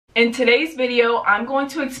In today's video, I'm going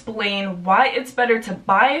to explain why it's better to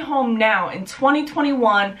buy a home now in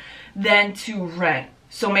 2021 than to rent.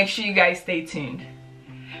 So make sure you guys stay tuned.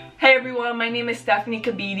 Hey everyone, my name is Stefanie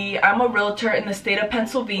Kebede. I'm a realtor in the state of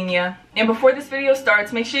Pennsylvania. And before this video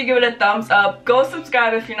starts, make sure you give it a thumbs up. Go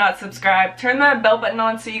subscribe if you're not subscribed. Turn that bell button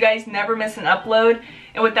on so you guys never miss an upload.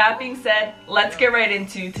 And with that being said, let's get right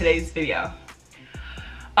into today's video.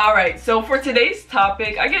 Alright, so for today's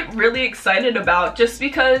topic, I get really excited about just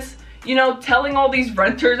because, you know, telling all these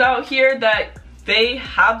renters out here that they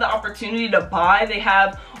have the opportunity to buy, they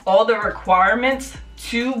have all the requirements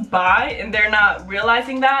to buy, and they're not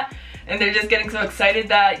realizing that, and they're just getting so excited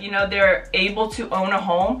that, you know, they're able to own a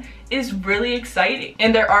home is really exciting.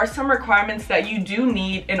 And there are some requirements that you do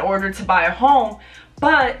need in order to buy a home,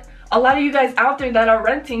 but a lot of you guys out there that are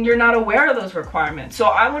renting, you're not aware of those requirements. So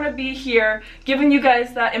I want to be here giving you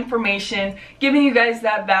guys that information, giving you guys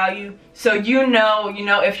that value, so you know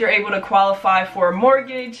if you're able to qualify for a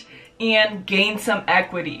mortgage and gain some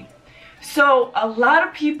equity. So a lot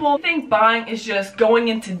of people think buying is just going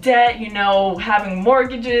into debt, you know, having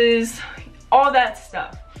mortgages, all that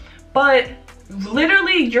stuff. But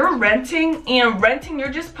literally you're renting, and renting,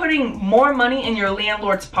 you're just putting more money in your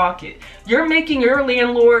landlord's pocket. You're making your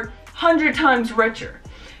landlord 100 times richer.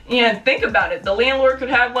 And think about it, the landlord could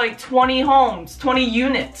have like 20 homes, 20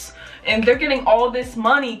 units, and they're getting all this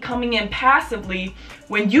money coming in passively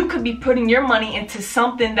when you could be putting your money into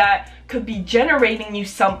something that could be generating you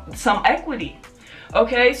some equity.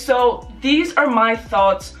 Okay, so these are my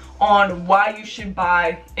thoughts on why you should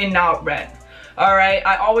buy and not rent. Alright,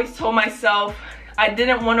 I always told myself I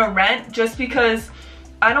didn't want to rent just because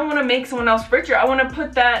I don't want to make someone else richer. I want to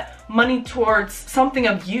put that money towards something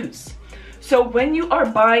of use. So when you are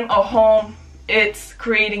buying a home, it's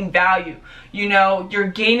creating value. You know, you're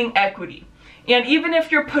gaining equity. And even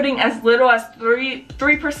if you're putting as little as 3%,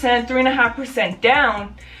 3.5%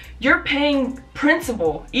 down, you're paying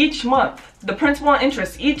principal each month, the principal and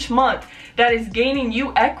interest each month that is gaining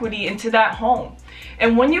you equity into that home.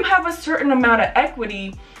 And when you have a certain amount of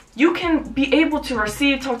equity, you can be able to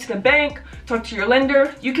receive, talk to the bank, talk to your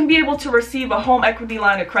lender, you can be able to receive a home equity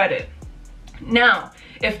line of credit. Now,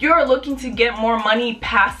 if you're looking to get more money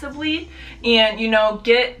passively and, you know,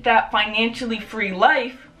 get that financially free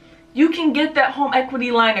life, you can get that home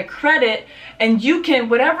equity line of credit, and you can,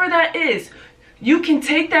 whatever that is, you can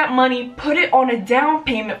take that money, put it on a down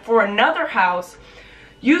payment for another house,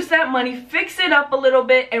 use that money, fix it up a little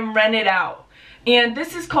bit, and rent it out. And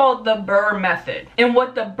this is called the BRRRR method. And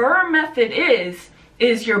what the BRRRR method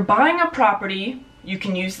is you're buying a property, you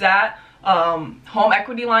can use that home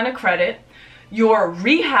equity line of credit, you're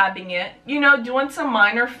rehabbing it, you know, doing some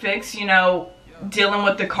minor fix, you know, dealing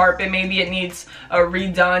with the carpet, maybe it needs a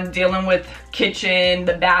redone, dealing with kitchen,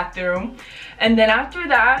 the bathroom. And then after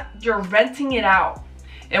that, you're renting it out.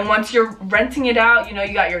 And once you're renting it out, you know,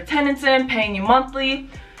 you got your tenants in, paying you monthly,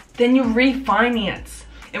 then you refinance.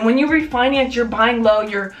 And when you refinance, you're buying low,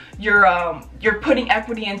 you're putting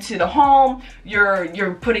equity into the home,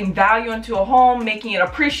 you're putting value into a home, making it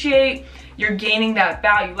appreciate, you're gaining that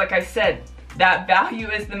value. Like I said, that value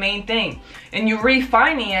is the main thing. And you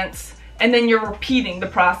refinance, and then you're repeating the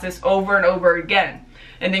process over and over again.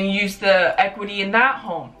 And then you use the equity in that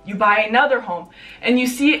home. You buy another home. And you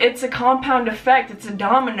see, it's a compound effect. It's a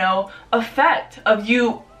domino effect of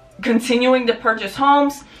you continuing to purchase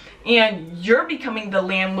homes, and you're becoming the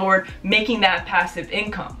landlord, making that passive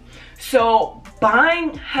income. So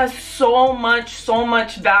buying has so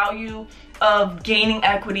much value of gaining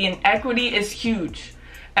equity, and equity is huge.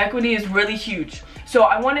 Equity is really huge. So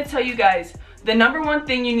I want to tell you guys, the number one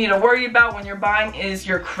thing you need to worry about when you're buying is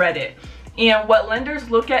your credit. And what lenders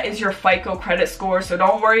look at is your FICO credit score. So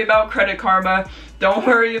don't worry about Credit Karma. Don't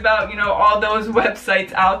worry about, you know, all those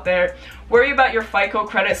websites out there. Worry about your FICO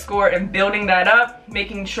credit score and building that up,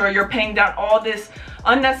 making sure you're paying down all this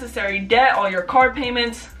unnecessary debt, all your car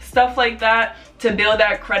payments, stuff like that, to build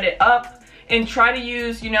that credit up. And try to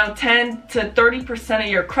use, you know, 10 to 30% of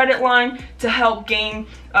your credit line to help gain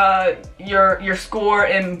your score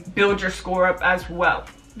and build your score up as well.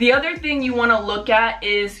 The other thing you want to look at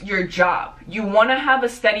is your job. You want to have a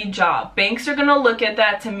steady job. Banks are going to look at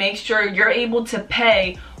that to make sure you're able to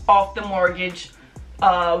pay off the mortgage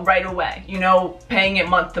right away, you know, paying it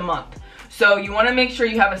month to month. So you want to make sure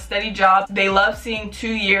you have a steady job. They love seeing 2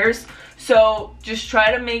 years. So just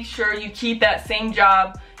try to make sure you keep that same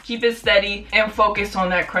job, keep it steady, and focus on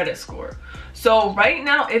that credit score. So right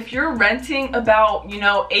now, if you're renting about, you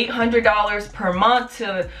know, $800 per month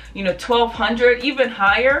to, you know, $1,200, even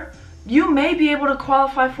higher, you may be able to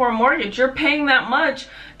qualify for a mortgage. You're paying that much,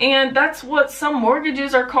 and that's what some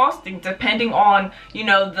mortgages are costing, depending on, you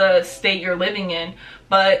know, the state you're living in.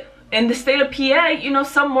 But in the state of PA, you know,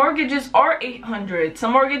 some mortgages are $800,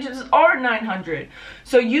 some mortgages are $900.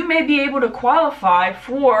 So you may be able to qualify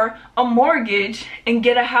for a mortgage and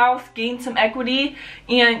get a house, gain some equity,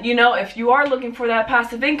 and, you know, if you are looking for that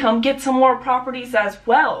passive income, get some more properties as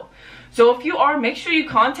well. So if you are, make sure you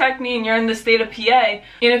contact me and you're in the state of PA.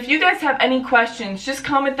 And if you guys have any questions, just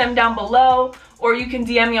comment them down below, or you can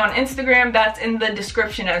DM me on Instagram. That's in the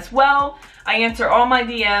description as well. I answer all my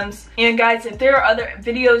DMs. And guys, if there are other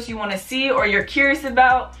videos you want to see or you're curious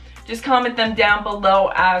about, just comment them down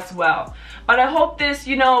below as well. But I hope this,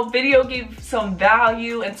 you know, video gave some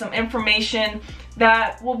value and some information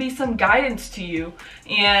that will be some guidance to you,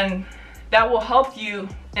 and that will help you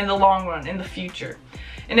in the long run, in the future.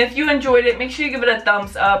 And if you enjoyed it, make sure you give it a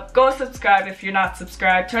thumbs up. Go subscribe if you're not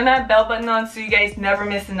subscribed. Turn that bell button on so you guys never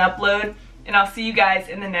miss an upload. And I'll see you guys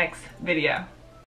in the next video.